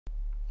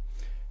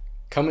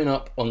Coming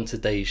up on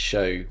today's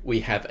show,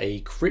 we have a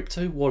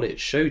crypto wallet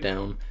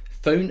showdown,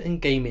 phone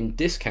and gaming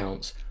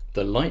discounts,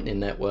 the Lightning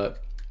Network,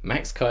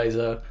 Max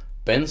Kaiser,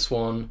 Ben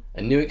Swann,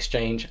 a new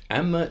exchange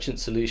and merchant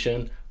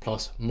solution,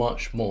 plus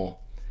much more.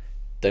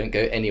 Don't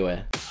go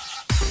anywhere.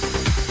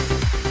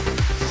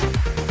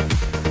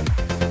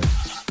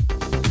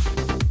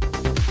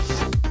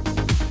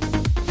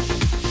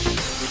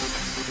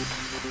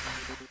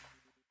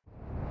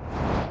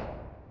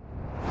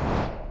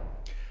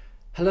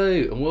 Hello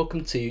and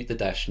welcome to the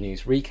Dash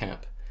News Recap.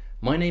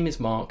 My name is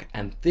Mark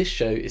and this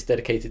show is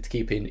dedicated to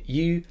keeping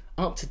you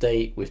up to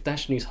date with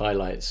Dash News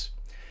highlights.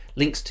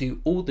 Links to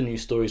all the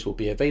news stories will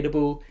be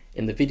available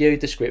in the video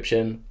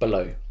description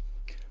below.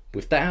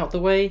 With that out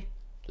the way,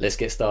 let's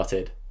get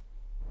started.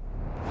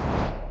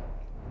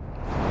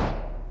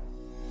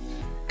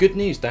 Good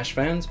news Dash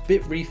fans,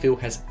 Bitrefill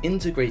has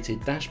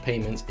integrated Dash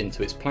payments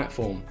into its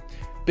platform.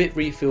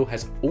 Bitrefill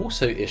has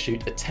also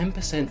issued a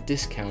 10%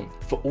 discount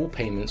for all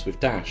payments with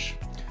Dash.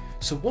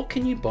 So what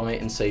can you buy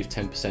and save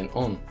 10%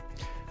 on?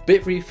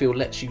 Bitrefill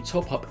lets you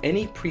top up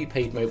any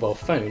prepaid mobile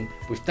phone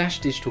with Dash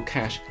Digital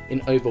Cash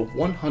in over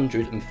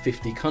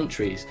 150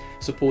 countries,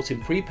 supporting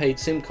prepaid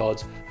SIM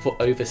cards for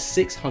over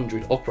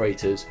 600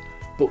 operators.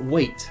 But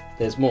wait,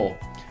 there's more.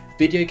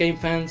 Video game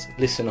fans,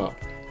 listen up.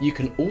 You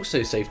can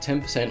also save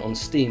 10% on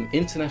Steam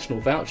international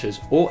vouchers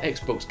or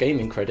Xbox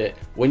gaming credit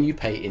when you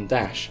pay in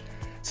Dash.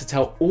 So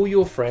tell all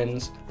your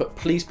friends, but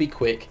please be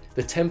quick,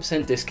 the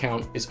 10%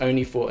 discount is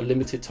only for a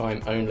limited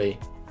time only.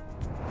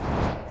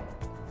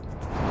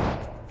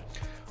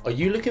 Are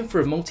you looking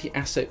for a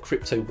multi-asset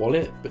crypto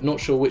wallet but not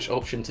sure which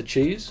option to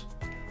choose?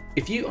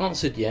 If you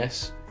answered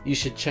yes, you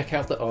should check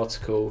out the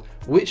article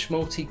Which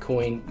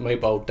Multi-Coin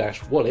Mobile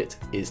Dash Wallet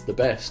is the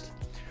Best,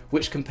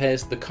 which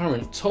compares the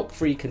current top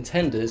 3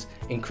 contenders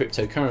in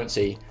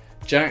cryptocurrency,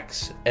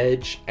 Jax,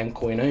 Edge and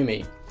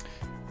Coinomi.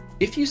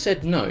 If you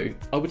said no,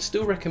 I would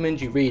still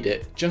recommend you read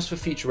it just for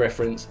future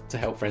reference to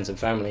help friends and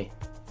family.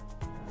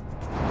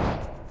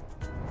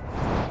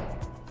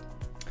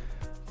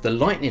 The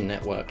Lightning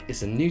Network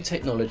is a new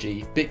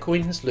technology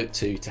Bitcoin has looked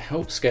to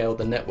help scale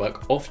the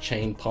network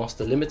off-chain past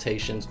the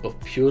limitations of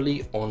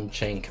purely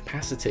on-chain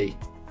capacity.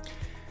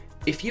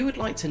 If you would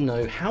like to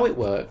know how it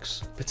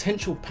works,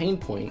 potential pain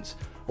points,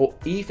 or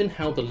even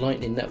how the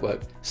Lightning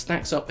Network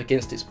stacks up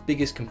against its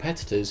biggest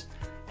competitors,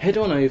 head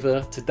on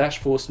over to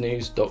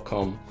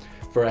dashforcenews.com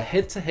for a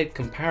head-to-head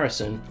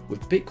comparison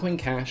with Bitcoin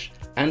Cash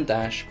and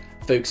Dash,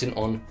 focusing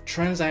on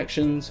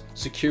transactions,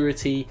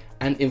 security,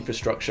 and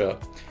infrastructure.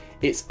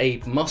 It's a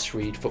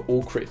must-read for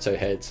all crypto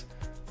heads.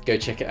 Go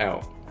check it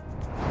out.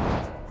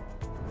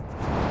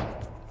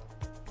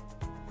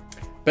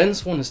 Ben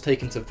Swann has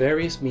taken to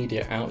various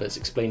media outlets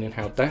explaining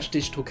how Dash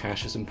Digital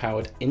Cash has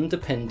empowered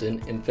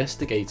independent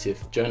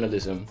investigative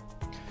journalism.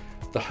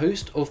 The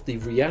host of the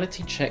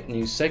Reality Check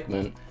news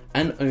segment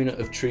and owner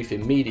of Truth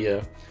in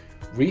Media,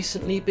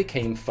 recently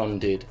became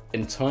funded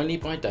entirely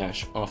by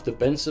Dash after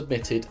Ben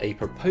submitted a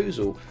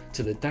proposal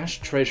to the Dash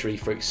treasury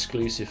for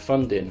exclusive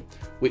funding,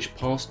 which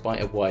passed by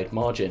a wide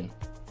margin.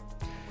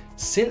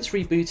 Since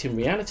rebooting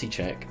Reality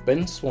Check,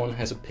 Ben Swann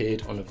has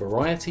appeared on a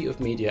variety of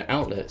media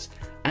outlets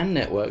and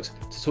networks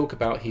to talk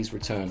about his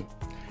return,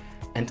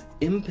 and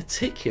in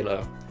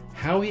particular,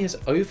 how he has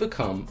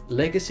overcome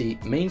legacy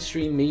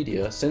mainstream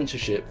media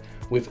censorship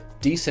with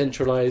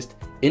decentralized,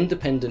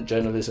 independent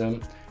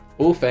journalism,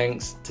 all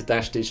thanks to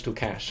Dash Digital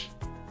Cash.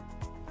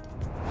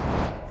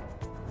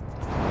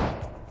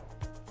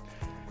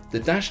 The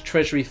Dash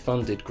Treasury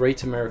funded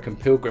Great American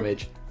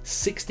Pilgrimage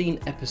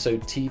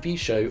 16-episode TV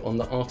show on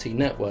the RT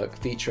network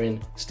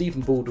featuring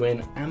Stephen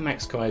Baldwin and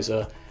Max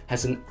Kaiser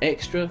has an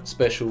extra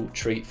special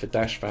treat for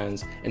Dash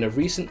fans in a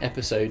recent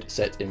episode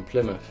set in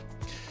Plymouth.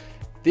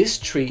 This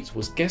treat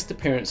was guest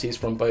appearances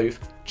from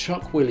both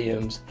Chuck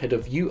Williams, head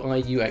of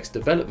UI UX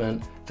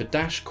development for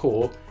Dash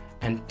Core,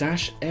 and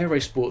Dash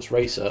Aerosports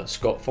racer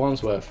Scott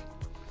Farnsworth.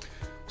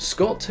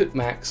 Scott took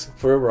Max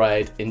for a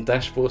ride in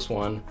Dash Force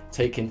 1,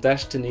 taking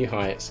Dash to new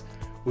heights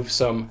with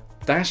some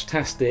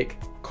Dash-tastic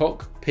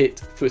cockpit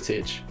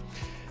footage.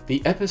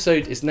 The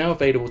episode is now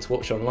available to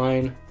watch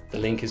online, the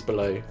link is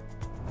below.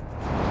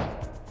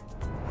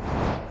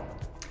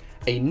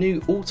 A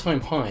new all-time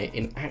high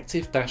in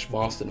active Dash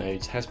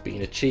masternodes has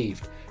been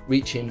achieved,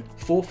 reaching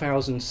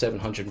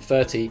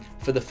 4,730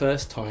 for the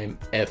first time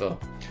ever.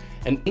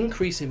 An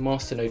increase in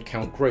masternode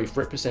count growth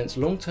represents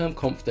long-term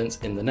confidence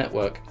in the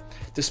network.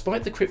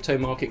 Despite the crypto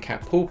market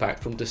cap pullback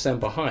from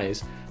December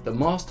highs, the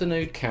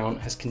masternode count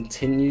has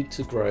continued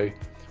to grow,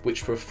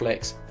 which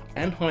reflects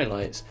and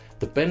highlights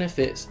the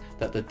benefits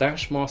that the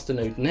Dash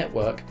masternode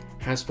network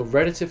has for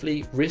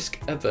relatively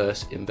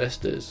risk-averse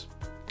investors.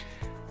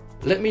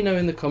 Let me know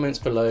in the comments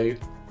below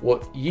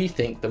what you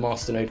think the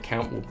masternode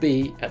count will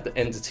be at the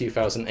end of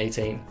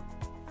 2018.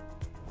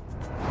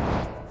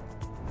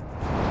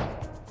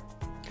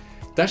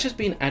 Dash has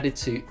been added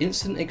to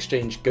instant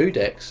exchange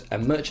Godex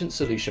and merchant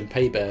solution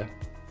Paybear.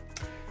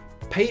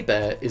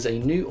 Paybear is a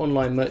new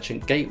online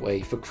merchant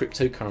gateway for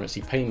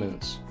cryptocurrency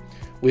payments.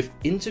 with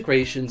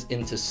integrations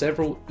into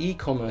several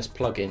e-commerce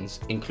plugins,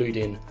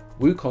 including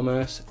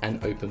WooCommerce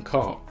and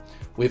OpenCart,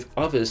 with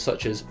others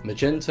such as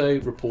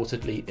Magento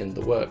reportedly in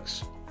the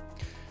works.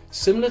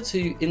 Similar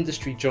to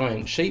industry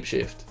giant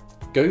Shapeshift,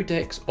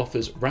 Godex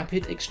offers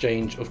rapid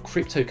exchange of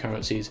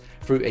cryptocurrencies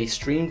through a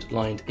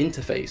streamlined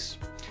interface.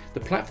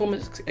 The platform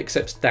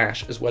accepts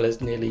Dash as well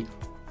as nearly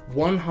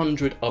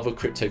 100 other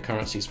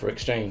cryptocurrencies for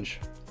exchange.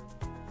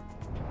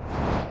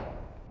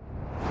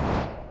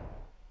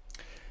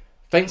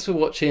 Thanks for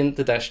watching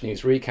the Dash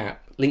News Recap.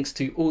 Links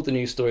to all the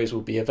news stories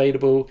will be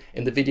available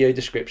in the video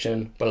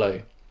description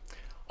below.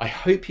 I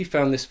hope you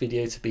found this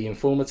video to be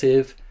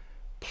informative.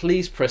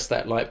 Please press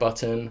that like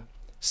button,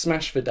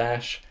 smash for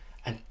Dash,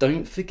 and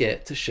don't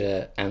forget to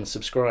share and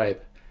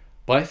subscribe.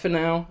 Bye for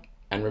now,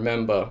 and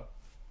remember,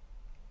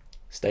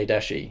 stay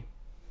dashy.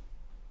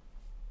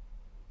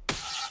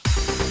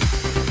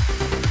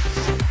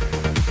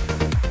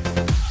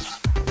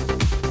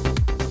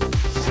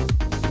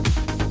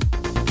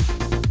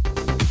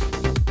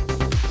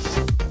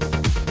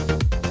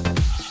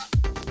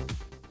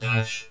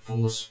 Dash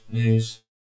Force News.